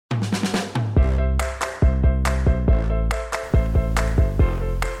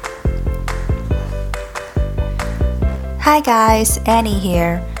Hi guys, Annie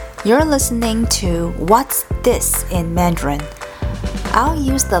here. You're listening to What's This in Mandarin. I'll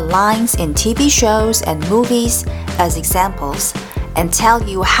use the lines in TV shows and movies as examples and tell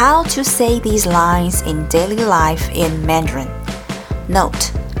you how to say these lines in daily life in Mandarin.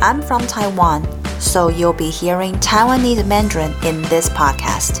 Note, I'm from Taiwan, so you'll be hearing Taiwanese Mandarin in this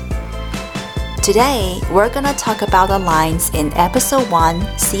podcast. Today, we're gonna talk about the lines in Episode 1,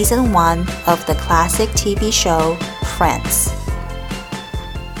 Season 1 of the classic TV show Friends.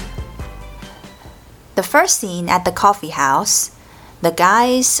 The first scene at the coffee house, the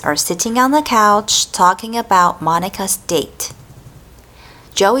guys are sitting on the couch talking about Monica's date.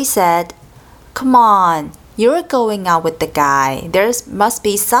 Joey said, "Come on, you're going out with the guy. There must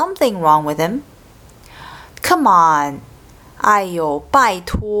be something wrong with him." "Come on, 哎呦，拜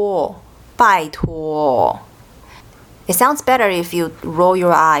托。拜托. It sounds better if you roll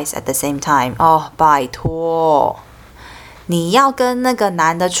your eyes at the same time. Oh, 拜托. 你要跟那个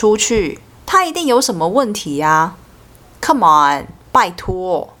男的出去，他一定有什么问题啊。Come on, 拜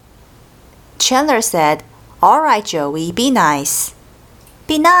托. Chandler said, "All right, Joey, be nice."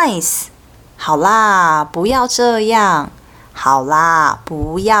 Be nice. 好啦，不要这样。好啦，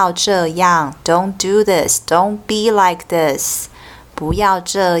不要这样。Don't do this. Don't be like this.不要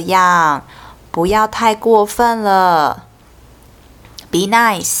这样，不要太过分了。Be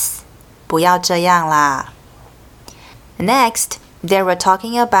nice， 不要这样啦。Next, they were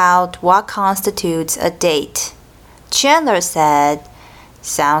talking about what constitutes a date. Chandler said,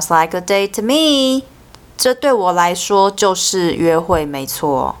 "Sounds like a date to me." 这对我来说就是约会没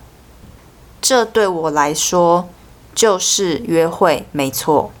错。这对我来说就是约会没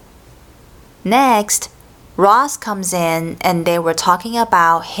错。Next, Ross comes in and they were talking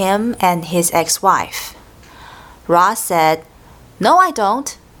about him and his ex-wife. Ross said, "No, I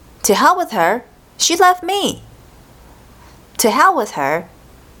don't. To hell with her. She left me." To hell with her.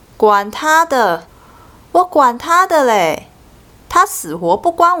 管她的，我管她的嘞，她死活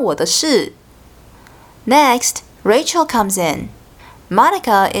不关我的事。Next, Rachel comes in.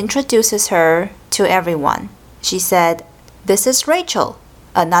 Monica introduces her to everyone. She said, "This is Rachel,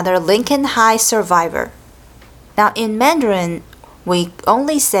 another Lincoln High survivor."Now, in Mandarin, we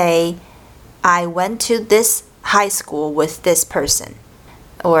only say, "I went to this high school with this person,"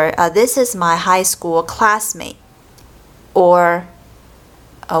 or "This is my high school classmate," or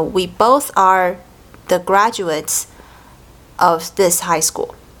 "We both are the graduates of this high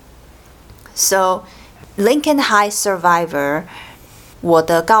school." So, Lincoln High survivor, 我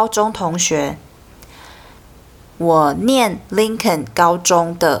的高中同学，我念 Lincoln 高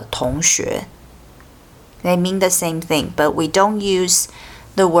中的同学。They mean the same thing, but we don't use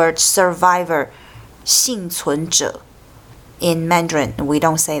the word survivor, 幸存者. In Mandarin, we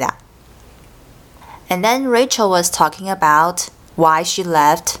don't say that. And then Rachel was talking about why she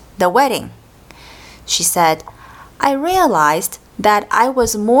left the wedding. She said, "I realized that I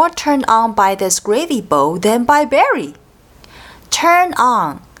was more turned on by this gravy bowl than by Barry." Turn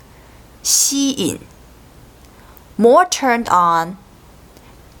on, 吸引. More turned on,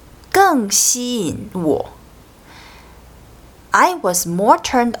 更吸引我。I was more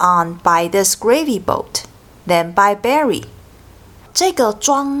turned on by this gravy boat than by Barry. 这个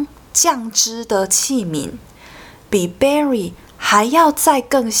装酱汁的器皿比 Barry 还要再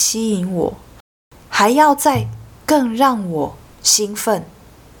更吸引我，还要再更让我兴奋。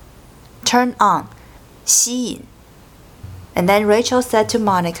Turn on, 吸引。And then Rachel said to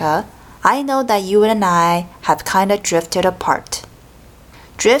Monica, "I know that you and I have kind of drifted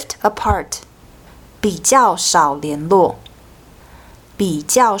apart."Drift apart, 比较少联络，比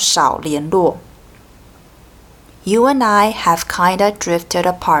较少联络。You and I have kinda drifted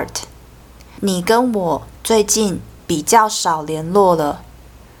apart. 你跟我最近比较少联络了。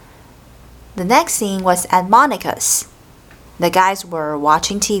The next scene was at Monica's. The guys were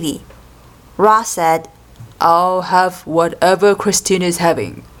watching TV. Ross said, "I'll have whatever Christine is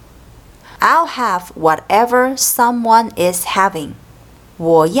having." I'll have whatever someone is having.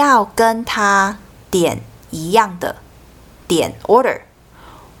我要跟他点一样的，点 order。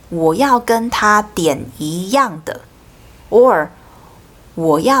我要跟他点一样的 ，or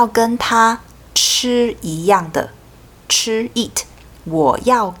我要跟他吃一样的，吃 eat。我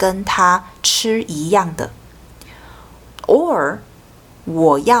要跟他吃一样的 ，or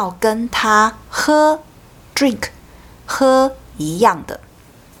我要跟他喝 drink 喝一样的。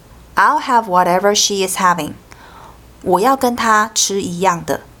I'll have whatever she is having.我要跟他吃一样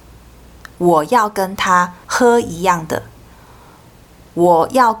的，我要跟他喝一样的，我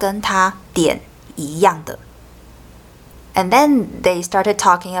要跟他点一样的。And then they started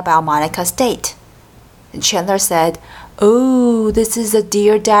talking about Monica's date. Chandler said, Oh, this is a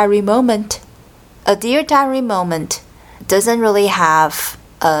Dear Diary moment. A Dear Diary moment doesn't really have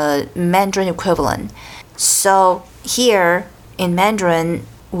a Mandarin equivalent. So here in Mandarin,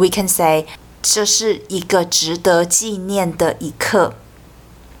 we can say 这是一个值得纪念的一刻。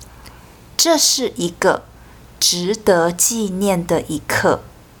这是一个值得纪念的一刻。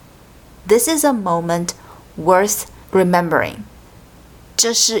This is a moment worth remembering.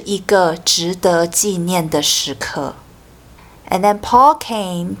 这是一个值得纪念的时刻。And then Paul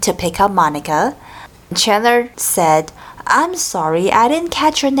came to pick up Monica. Chandler said, I'm sorry, I didn't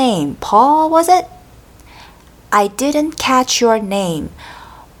catch your name. Paul, was it? I didn't catch your name.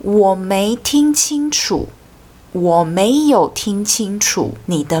 我没听清楚。我没有听清楚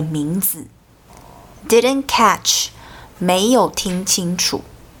你的名字。Didn't catch. 没有听清楚。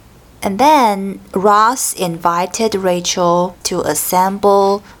And then Ross invited Rachel to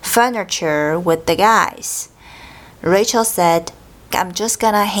assemble furniture with the guys. Rachel said, I'm just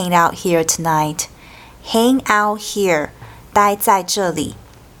gonna hang out here tonight. Hang out here. 待在这里。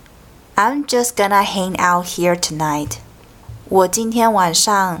I'm just gonna hang out here tonight. 我今天晚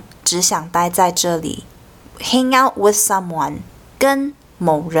上只想待在这里。Hang out with someone. 跟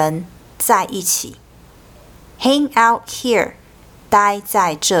某人在一起。Hang out here. 待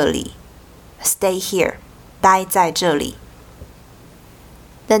在这里。Stay here. 待在这里。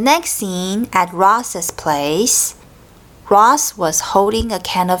The next scene at Ross's place, Ross was holding a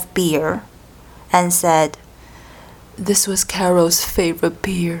can of beer and said, This was Carol's favorite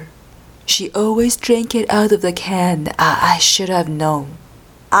beer. She always drank it out of the can. I should have known.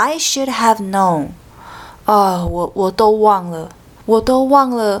 I should have known. 我都忘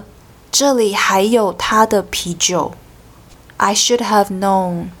了，这里还有她的啤酒。I should have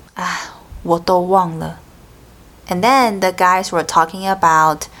known. 我都忘了。And then the guys were talking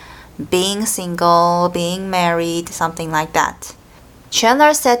about being single, being married, something like that.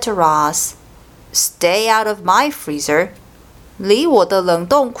 Chandler said to Ross, Stay out of my freezer. 离我的冷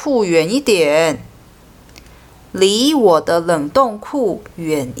冻库远一点。离我的冷冻库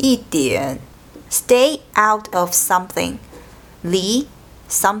远一点。Stay out of something. 离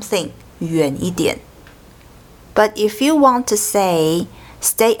something 远一点。But if you want to say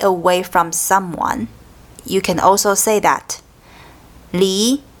stay away from someone, you can also say that.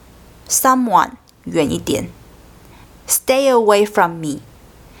 离 someone 远一点。Stay away from me.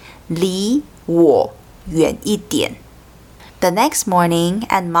 离我远一点。The next morning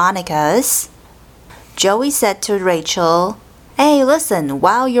at Monica's, Joey said to Rachel, Hey, listen,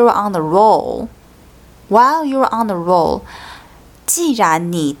 while you're on the roll, 既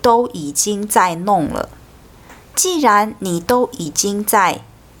然你都已经在弄了，既然你都已经在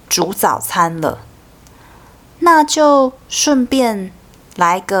煮早餐了，那就顺便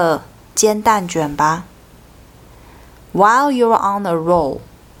来个煎蛋卷吧。While you're on the roll,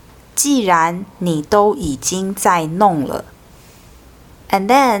 既然你都已经在弄了。And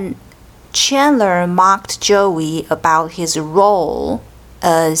then Chandler mocked Joey about his role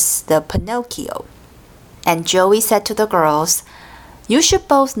as the Pinocchio. And Joey said to the girls, You should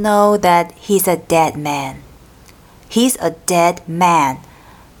both know that he's a dead man. He's a dead man.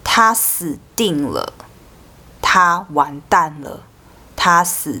 他死定了。他完蛋了。他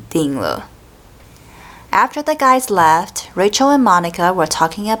死定了。After the guys left, Rachel and Monica were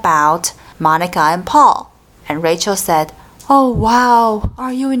talking about Monica and Paul. And Rachel said, Oh, wow,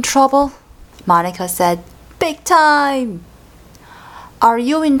 are you in trouble? Monica said, Big time. Are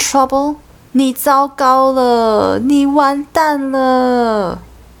you in trouble? 你糟糕了，你完蛋了。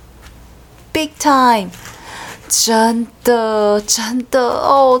Big time. 真的，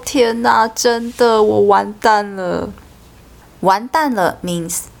哦天哪，真的，我完蛋了。完蛋了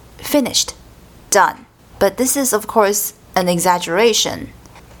means finished, done. But this is, of course, an exaggeration.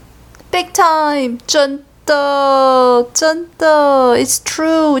 Big time, 真的，it's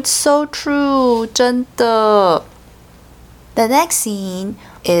true, it's so true, 真的。The next scene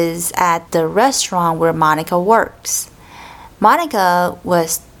is at the restaurant where Monica works. Monica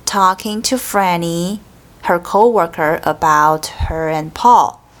was talking to Franny, her co-worker, about her and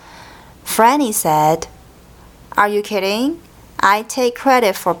Paul. Franny said, Are you kidding? I take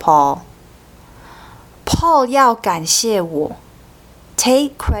credit for Paul. Paul 要感谢我。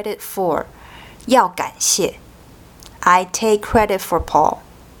Take credit for 要感谢。I take credit for Paul.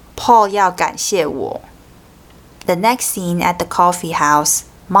 Paul 要感谢我。The next scene at the coffee house,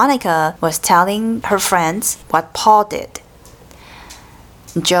 Monica was telling her friends what Paul did.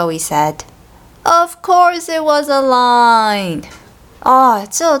 Joey said, Of course it was a line.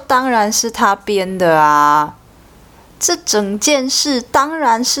 这当然是他编的啊。这整件事当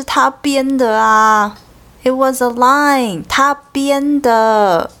然是他编的啊。It was a line. 他编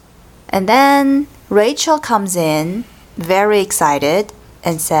的。And then Rachel comes in, very excited,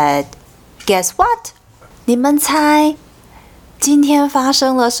 and said, Guess what? 你们猜今天发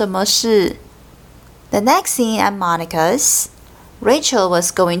生了什么事？ The next scene at Monica's, Rachel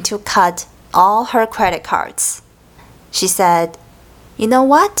was going to cut all her credit cards. She said, You know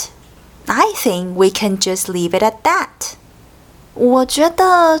what? I think we can just leave it at that. 我觉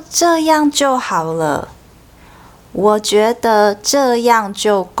得这样就好了。我觉得这样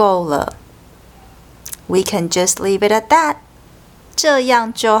就够了。We can just leave it at that. 这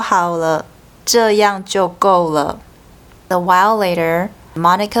样就好了。这样就够了。A while later,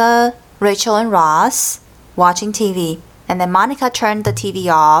 Monica, Rachel, and Ross watching TV, and then Monica turned the TV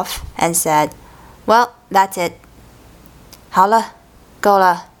off and said, Well, that's it. 好了，够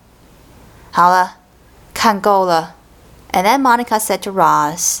了。好了，看够了。And then Monica said to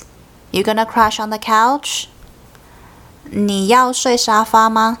Ross, You gonna crash on the couch? 你要睡沙发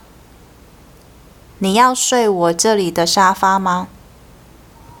吗？你要睡我这里的沙发吗？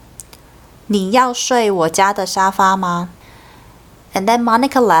你要睡我家的沙发吗？ And then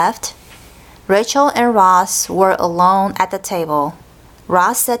Monica left. Rachel and Ross were alone at the table.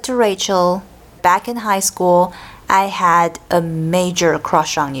 Ross said to Rachel, Back in high school, I had a major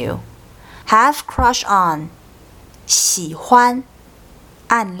crush on you. Have crush on. 喜欢，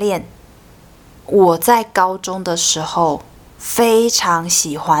暗恋。我在高中的时候非常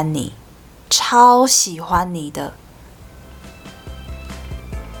喜欢你，超喜欢你的。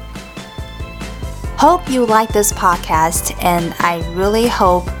Hope you like this podcast, and I really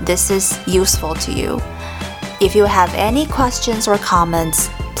hope this is useful to you. If you have any questions or comments,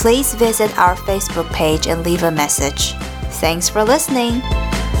 please visit our Facebook page and leave a message. Thanks for listening.